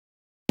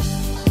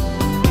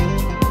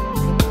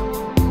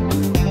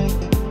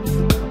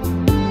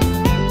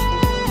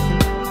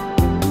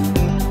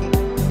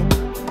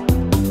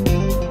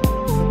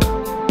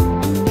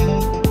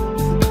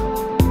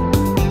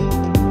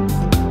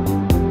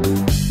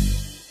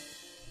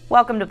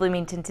Welcome to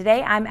Bloomington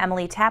Today. I'm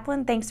Emily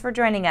Taplin. Thanks for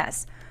joining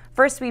us.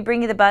 First, we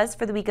bring you the buzz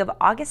for the week of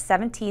August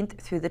 17th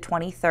through the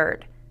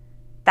 23rd.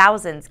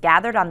 Thousands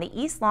gathered on the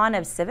East Lawn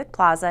of Civic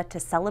Plaza to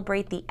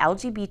celebrate the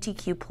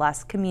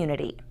LGBTQ+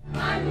 community.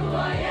 I'm who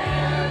I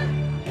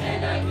am,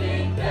 and I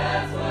think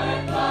that's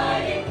worth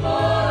fighting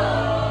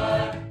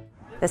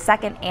for. The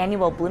second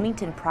annual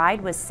Bloomington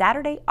Pride was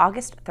Saturday,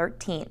 August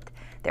 13th.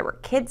 There were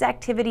kids'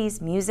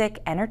 activities,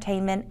 music,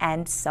 entertainment,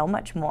 and so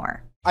much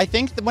more. I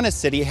think that when a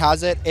city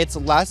has it, it's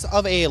less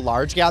of a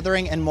large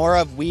gathering and more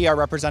of we are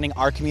representing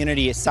our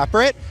community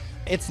separate.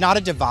 It's not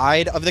a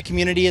divide of the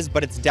communities,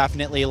 but it's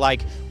definitely like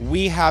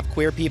we have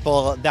queer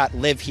people that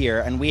live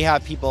here and we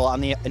have people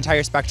on the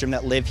entire spectrum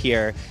that live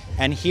here,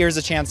 and here's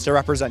a chance to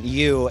represent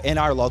you in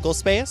our local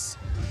space.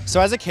 So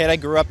as a kid, I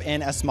grew up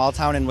in a small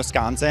town in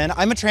Wisconsin.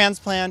 I'm a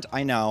transplant,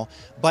 I know,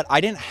 but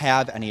I didn't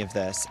have any of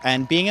this.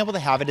 And being able to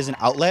have it as an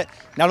outlet,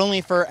 not only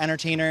for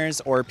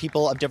entertainers or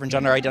people of different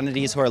gender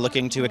identities who are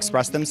looking to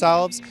express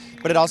themselves,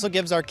 but it also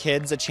gives our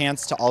kids a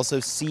chance to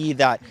also see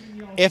that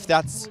if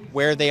that's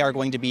where they are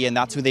going to be and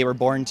that's who they were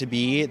born to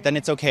be, then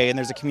it's okay and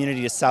there's a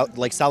community to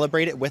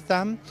celebrate it with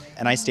them.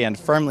 And I stand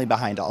firmly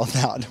behind all of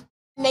that.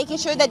 Making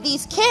sure that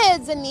these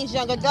kids and these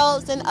young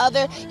adults and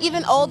other,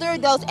 even older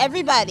adults,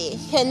 everybody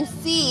can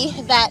see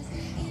that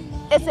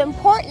it's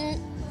important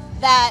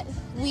that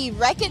we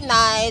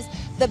recognize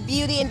the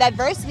beauty and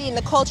diversity and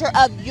the culture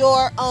of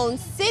your own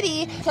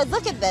city. Because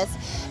look at this.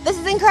 This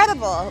is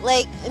incredible,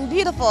 and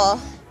beautiful.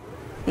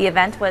 The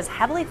event was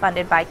heavily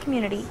funded by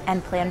community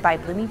and planned by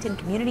Bloomington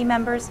community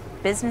members,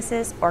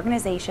 businesses,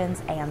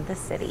 organizations, and the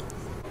city.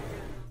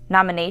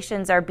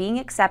 Nominations are being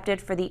accepted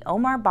for the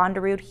Omar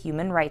Bondarud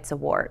Human Rights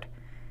Award.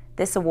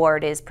 This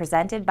award is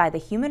presented by the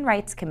Human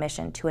Rights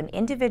Commission to an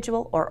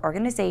individual or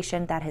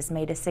organization that has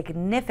made a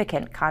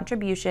significant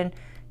contribution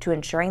to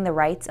ensuring the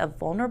rights of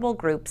vulnerable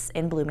groups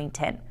in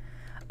Bloomington.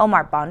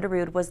 Omar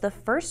Bondarud was the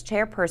first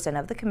chairperson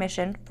of the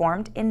commission,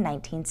 formed in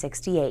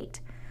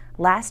 1968.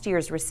 Last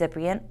year's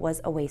recipient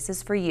was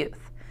Oasis for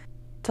Youth.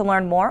 To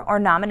learn more or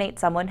nominate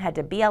someone, head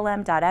to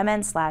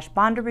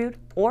blm.mn/Bondarud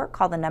or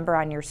call the number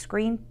on your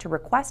screen to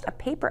request a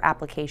paper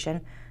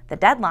application. The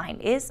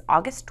deadline is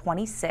August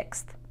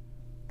 26th.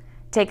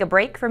 Take a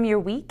break from your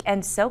week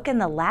and soak in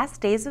the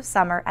last days of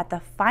summer at the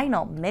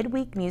final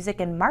Midweek Music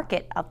and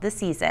Market of the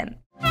season.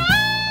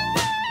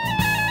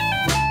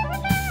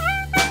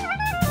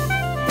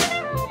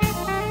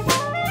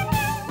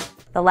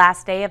 The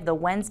last day of the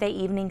Wednesday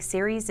evening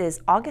series is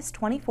August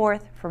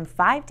 24th from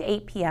 5 to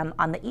 8 p.m.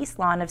 on the East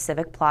Lawn of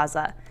Civic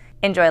Plaza.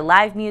 Enjoy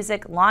live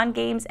music, lawn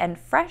games, and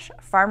fresh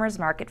farmers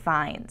market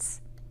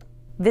finds.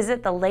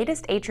 Visit the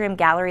latest Atrium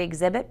gallery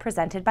exhibit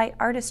presented by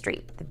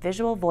Artistry, the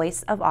visual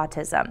voice of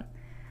autism.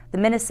 The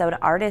Minnesota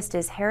artist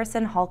is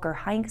Harrison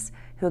Halker-Heinz,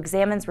 who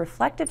examines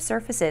reflective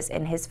surfaces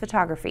in his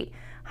photography.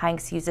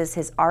 Heinz uses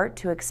his art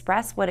to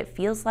express what it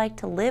feels like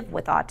to live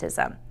with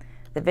autism.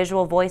 The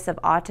visual voice of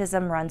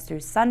autism runs through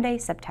Sunday,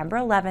 September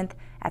 11th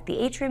at the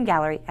Atrium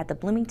Gallery at the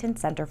Bloomington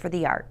Center for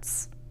the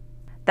Arts.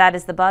 That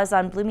is the buzz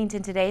on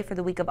Bloomington Today for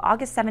the week of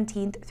August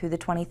 17th through the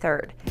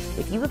 23rd.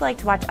 If you would like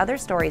to watch other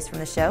stories from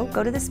the show,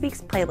 go to the Speaks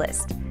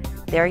playlist.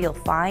 There you'll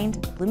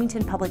find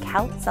Bloomington Public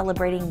Health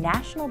celebrating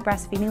National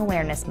Breastfeeding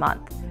Awareness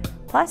Month,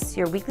 plus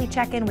your weekly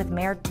check-in with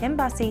Mayor Tim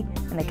Bussey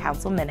and the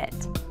Council Minute.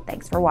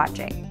 Thanks for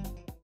watching.